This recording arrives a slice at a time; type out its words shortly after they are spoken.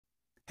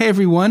Hey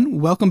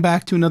everyone, welcome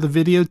back to another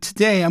video.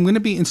 Today I'm going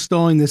to be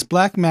installing this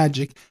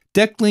Blackmagic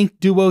Decklink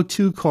Duo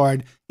 2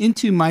 card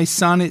into my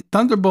Sonnet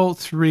Thunderbolt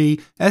 3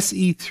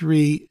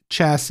 SE3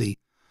 chassis.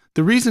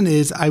 The reason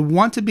is I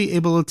want to be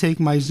able to take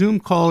my Zoom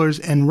callers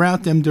and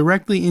route them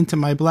directly into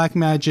my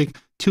Blackmagic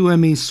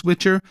 2ME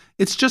switcher.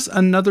 It's just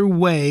another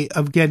way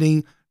of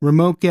getting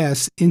remote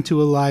guests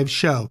into a live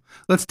show.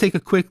 Let's take a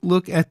quick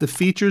look at the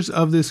features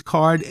of this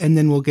card and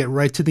then we'll get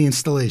right to the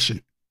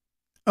installation.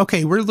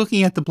 Okay, we're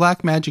looking at the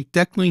Blackmagic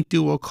Decklink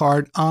Duo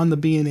card on the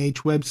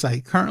B&H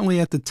website. Currently,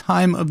 at the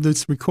time of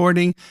this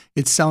recording,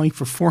 it's selling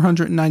for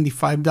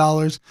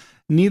 $495.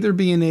 Neither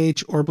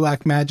B&H or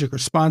Blackmagic are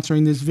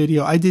sponsoring this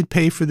video. I did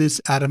pay for this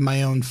out of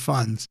my own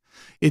funds.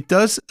 It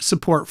does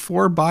support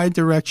 4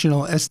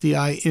 bi-directional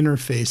SDI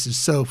interfaces.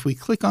 So if we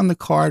click on the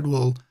card,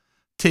 we'll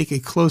take a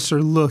closer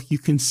look. You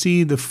can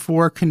see the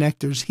 4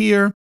 connectors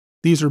here.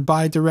 These are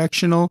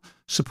bi-directional,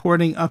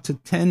 supporting up to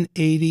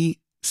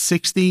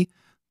 1080/60.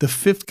 The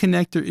 5th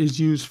connector is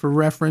used for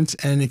reference,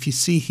 and if you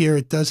see here,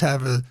 it does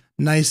have a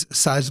nice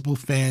sizable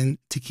fan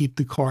to keep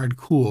the card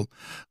cool.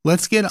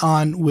 Let's get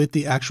on with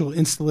the actual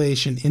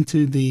installation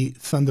into the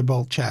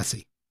Thunderbolt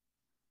chassis.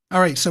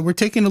 All right, so we're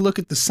taking a look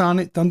at the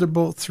Sonnet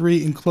Thunderbolt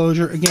 3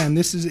 enclosure. Again,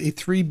 this is a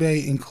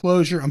 3-bay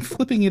enclosure. I'm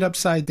flipping it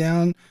upside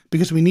down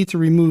because we need to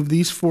remove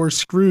these 4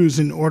 screws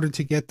in order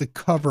to get the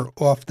cover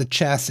off the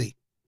chassis.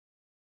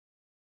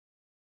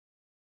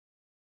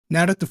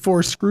 Now that the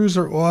 4 screws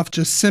are off,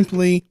 just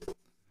simply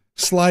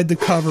slide the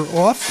cover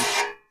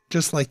off,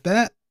 just like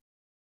that.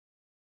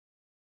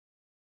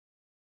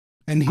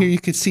 And here you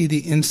can see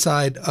the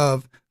inside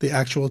of the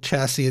actual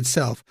chassis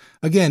itself.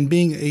 Again,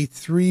 being a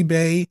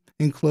 3-bay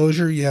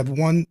enclosure, you have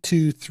 1,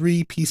 2,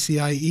 3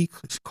 PCIe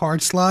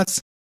card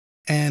slots.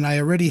 And I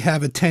already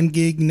have a 10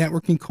 gig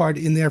networking card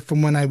in there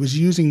from when I was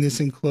using this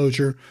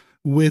enclosure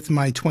with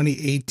my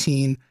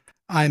 2018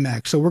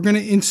 iMac. So we're going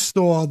to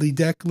install the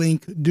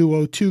Decklink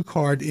Duo 2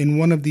 card in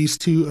one of these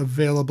 2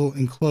 available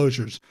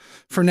enclosures.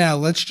 For now,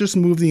 let's just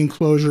move the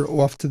enclosure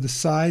off to the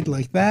side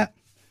like that.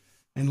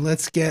 And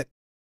let's get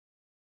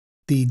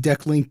the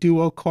Decklink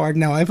Duo card.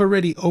 Now, I've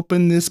already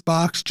opened this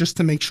box just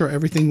to make sure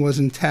everything was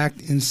intact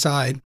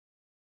inside.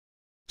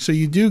 So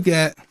you do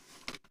get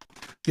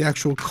the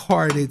actual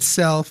card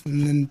itself.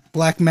 And then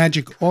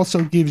Blackmagic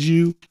also gives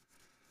you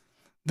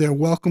their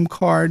welcome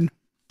card,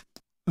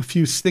 a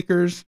few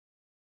stickers,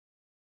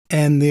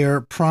 and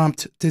their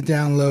prompt to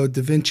download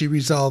DaVinci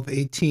Resolve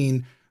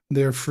 18,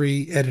 their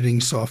free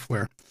editing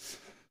software.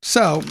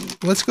 So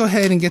let's go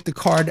ahead and get the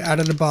card out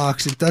of the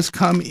box. It does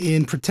come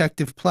in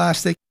protective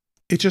plastic.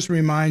 It just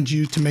reminds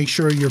you to make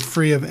sure you're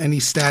free of any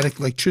static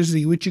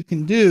electricity, which you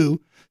can do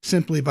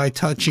simply by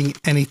touching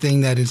anything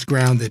that is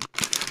grounded.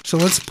 So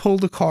let's pull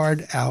the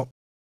card out.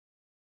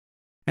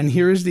 And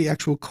here is the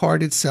actual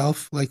card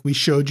itself, like we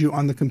showed you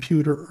on the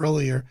computer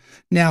earlier.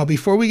 Now,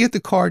 before we get the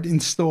card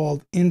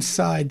installed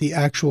inside the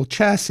actual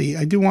chassis,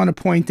 I do want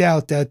to point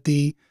out that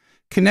the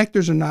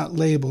connectors are not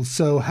labeled.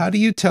 So how do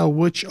you tell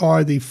which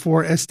are the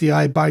 4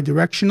 SDI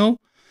bidirectional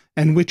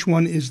and which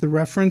one is the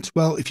reference?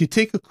 Well, if you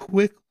take a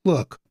quick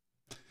look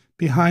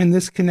behind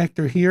this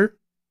connector here,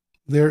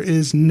 there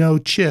is no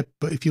chip.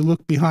 But if you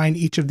look behind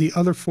each of the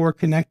other 4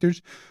 connectors,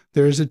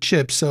 there is a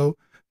chip. So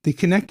the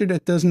connector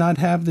that does not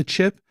have the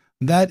chip,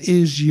 that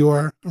is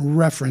your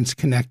reference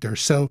connector.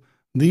 So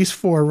these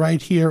 4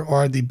 right here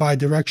are the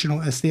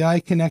bidirectional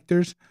SDI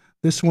connectors.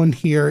 This one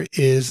here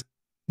is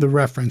the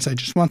reference. I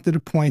just wanted to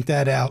point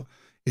that out.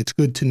 It's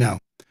good to know.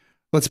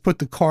 Let's put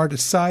the card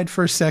aside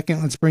for a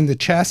second. Let's bring the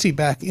chassis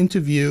back into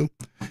view.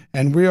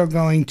 And we are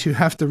going to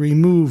have to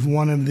remove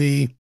one of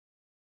the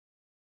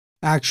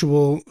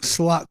actual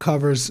slot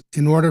covers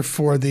in order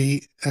for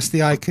the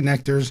SDI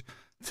connectors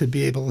to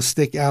be able to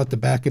stick out the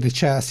back of the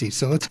chassis.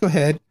 So let's go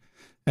ahead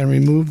and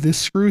remove this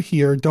screw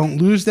here. Don't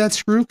lose that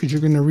screw because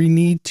you're going to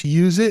need to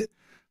use it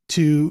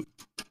to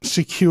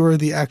secure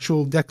the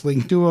actual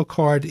Decklink Duo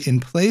card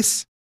in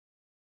place.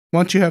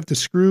 Once you have the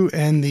screw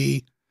and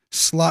the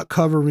slot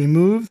cover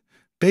removed,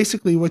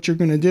 basically what you're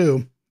going to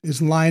do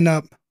is line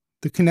up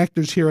the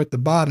connectors here at the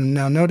bottom.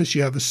 Now notice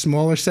you have a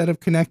smaller set of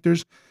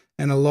connectors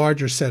and a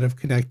larger set of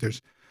connectors.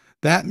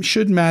 That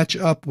should match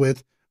up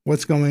with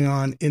what's going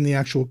on in the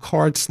actual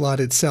card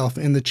slot itself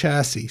in the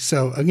chassis.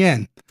 So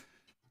again,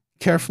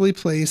 carefully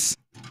place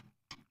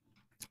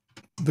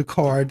the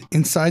card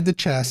inside the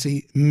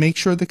chassis. Make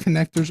sure the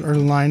connectors are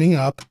lining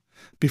up.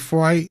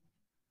 Before I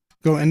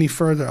go any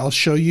further, I'll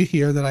show you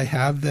here that I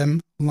have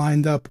them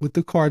lined up with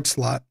the card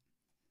slot.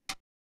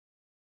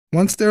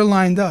 Once they're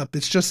lined up,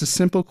 it's just a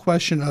simple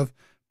question of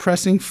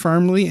pressing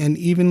firmly and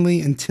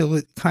evenly until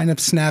it kind of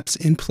snaps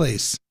in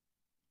place.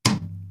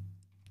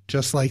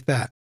 Just like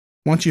that.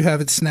 Once you have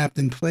it snapped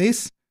in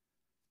place,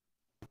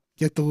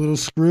 get the little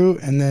screw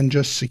and then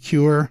just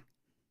secure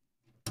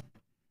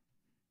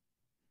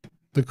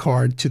the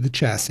card to the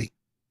chassis.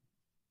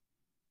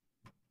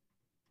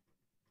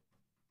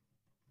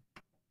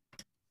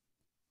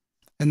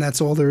 And that's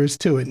all there is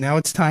to it. Now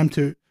it's time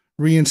to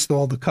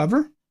reinstall the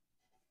cover.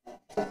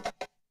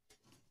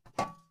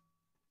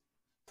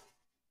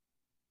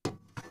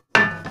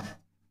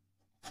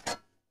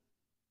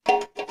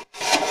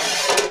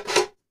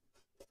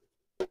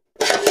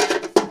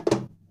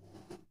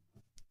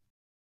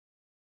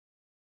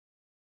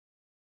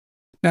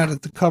 now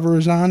that the cover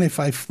is on, if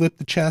I flip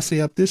the chassis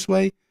up this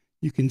way,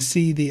 you can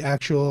see the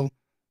actual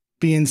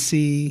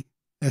BNC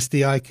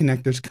SDI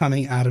connectors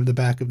coming out of the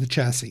back of the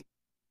chassis.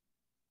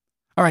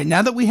 All right,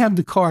 now that we have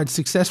the card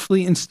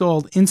successfully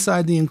installed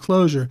inside the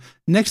enclosure,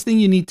 next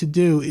thing you need to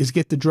do is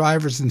get the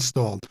drivers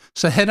installed.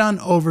 So head on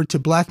over to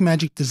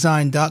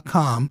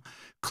blackmagicdesign.com,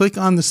 click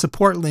on the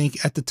support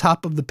link at the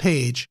top of the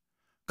page,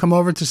 come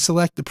over to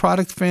select the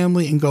product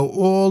family and go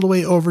all the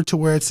way over to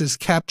where it says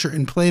capture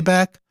and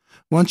playback.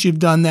 Once you've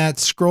done that,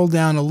 scroll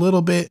down a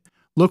little bit,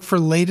 look for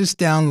latest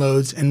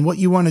downloads, and what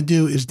you want to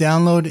do is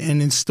download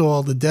and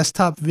install the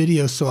desktop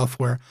video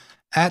software.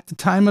 At the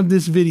time of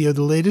this video,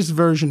 the latest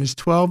version is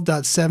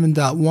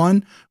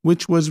 12.7.1,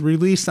 which was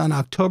released on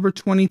October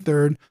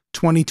 23rd,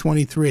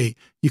 2023.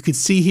 You can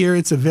see here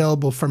it's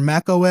available for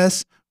Mac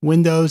OS,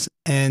 Windows,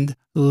 and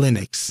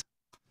Linux.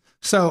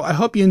 So I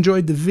hope you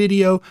enjoyed the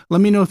video.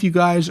 Let me know if you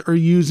guys are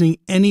using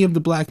any of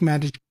the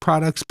Blackmagic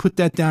products. Put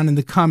that down in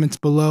the comments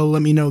below.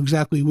 Let me know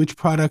exactly which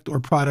product or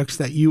products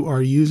that you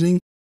are using.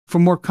 For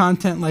more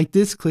content like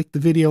this, click the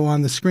video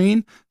on the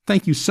screen.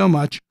 Thank you so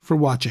much for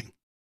watching.